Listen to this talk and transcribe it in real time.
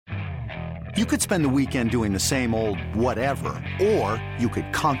You could spend the weekend doing the same old whatever, or you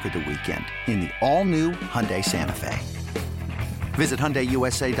could conquer the weekend in the all-new Hyundai Santa Fe. Visit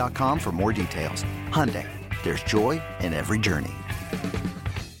HyundaiUSA.com for more details. Hyundai, there's joy in every journey.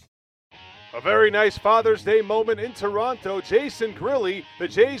 A very nice Father's Day moment in Toronto. Jason Grilli, the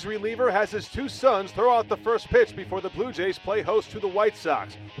Jays reliever, has his two sons throw out the first pitch before the Blue Jays play host to the White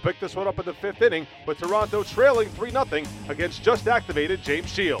Sox. We'll pick this one up in the fifth inning, with Toronto trailing 3-0 against just-activated James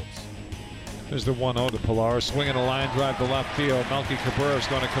Shields. There's the 1-0 to Pilar, swinging a line drive to left field. Melky Cabrera is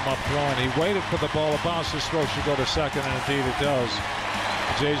going to come up throwing. He waited for the ball to bounce. This throw should go to second, and indeed it does.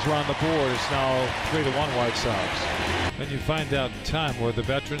 The Jays are on the board. It's now 3-1 White Sox. Then you find out time where the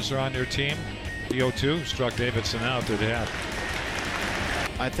veterans are on your team. The 0-2 struck Davidson out at half.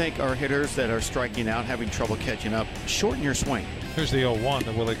 I think our hitters that are striking out, having trouble catching up, shorten your swing. Here's the 0-1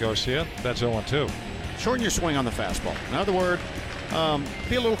 to Willie Garcia. That's 0-2. Shorten your swing on the fastball. In other words,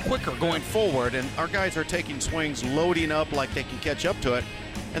 be a little quicker going forward, and our guys are taking swings, loading up like they can catch up to it,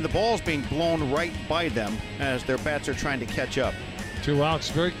 and the ball's being blown right by them as their bats are trying to catch up. 2 outs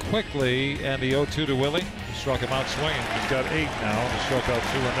very quickly, and the 0-2 to Willie. He struck him out swinging. He's got 8 now. He struck out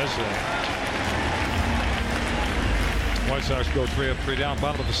 2 in this inning. White Sox go 3 up, 3 down.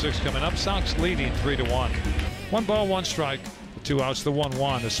 Bottom of the 6th coming up. Sox leading 3-1. 1 ball, 1 strike. 2 outs, the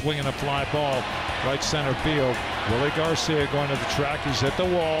 1-1. The swing and a fly ball, right center field. Willie Garcia going to the track. He's hit the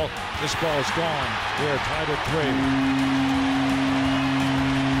wall. This ball is gone. We're tied at 3.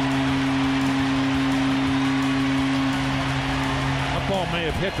 That ball may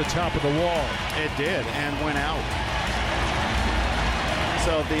have hit the top of the wall. It did, and went out.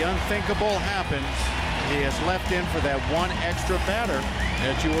 So the unthinkable happens. He is left in for that one extra batter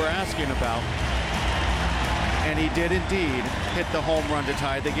that you were asking about. And he did indeed hit the home run to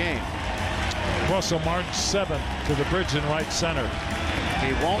tie the game. Russell Martin 7th to the bridge in right center.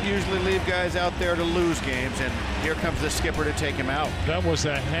 He won't usually leave guys out there to lose games, and here comes the skipper to take him out. That was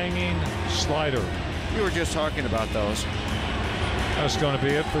a hanging slider. We were just talking about those. That's going to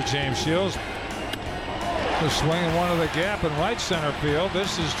be it for James Shields. They're swinging one of the gap in right center field.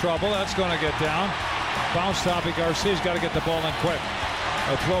 This is trouble. That's going to get down. Bounce Tommy Garcia's got to get the ball in quick.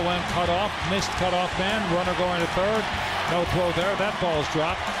 A throw in, cut off, missed cutoff man, runner going to third. No throw there, that ball's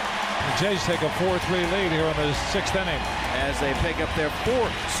dropped. The Jays take a 4-3 lead here in the 6th inning. As they pick up their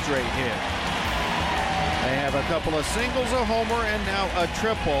 4th straight hit. They have a couple of singles, a homer, and now a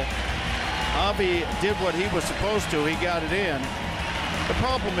triple. Avi did what he was supposed to, he got it in. The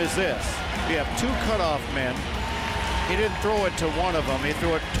problem is this, you have 2 cutoff men. He didn't throw it to one of them, he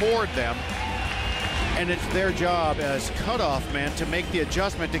threw it toward them. And it's their job as cutoff men to make the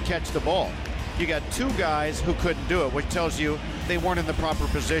adjustment to catch the ball. You got 2 guys who couldn't do it, which tells you they weren't in the proper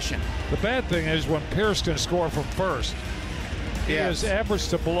position. The bad thing is when Pierce can score from first, he is average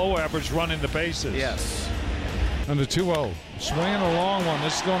to below average running the bases. Yes. And the 2-0, swinging a long one.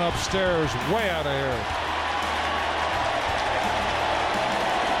 This is going upstairs, way out of here.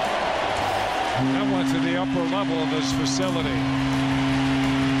 That went to the upper level of this facility.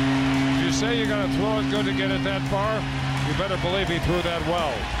 You say you're going to throw it good to get it that far, you better believe he threw that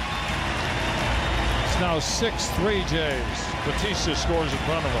well. It's now 6-3 Jays. Batista scores in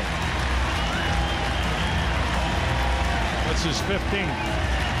front of him. That's his 15th.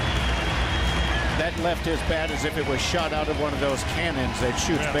 That left his bat as if it was shot out of one of those cannons that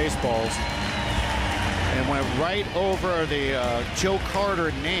shoots baseballs. And went right over the Joe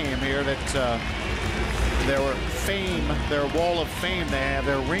Carter name here that their fame, their wall of fame they have,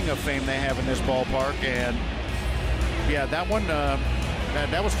 their ring of fame they have in this ballpark. And yeah, that one,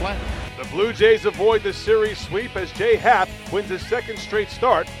 that was flat. The Blue Jays avoid the series sweep as Jay Happ wins his 2nd straight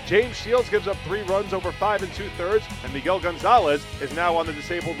start. James Shields gives up 3 runs over 5 2/3, and Miguel Gonzalez is now on the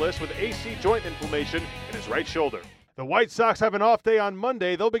disabled list with AC joint inflammation in his right shoulder. The White Sox have an off day on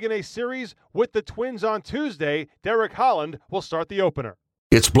Monday. They'll begin a series with the Twins on Tuesday. Derek Holland will start the opener.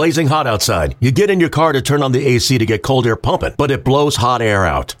 It's blazing hot outside. You get in your car to turn on the AC to get cold air pumping, but it blows hot air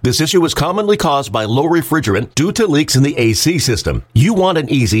out. This issue is commonly caused by low refrigerant due to leaks in the AC system. You want an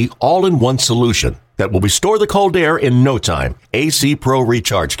easy, all-in-one solution that will restore the cold air in no time. AC Pro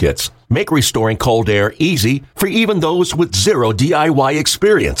Recharge Kits make restoring cold air easy for even those with zero DIY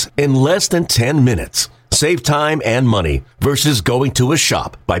experience in less than 10 minutes. Save time and money versus going to a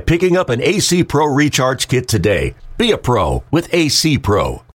shop by picking up an AC Pro Recharge Kit today. Be a pro with AC Pro.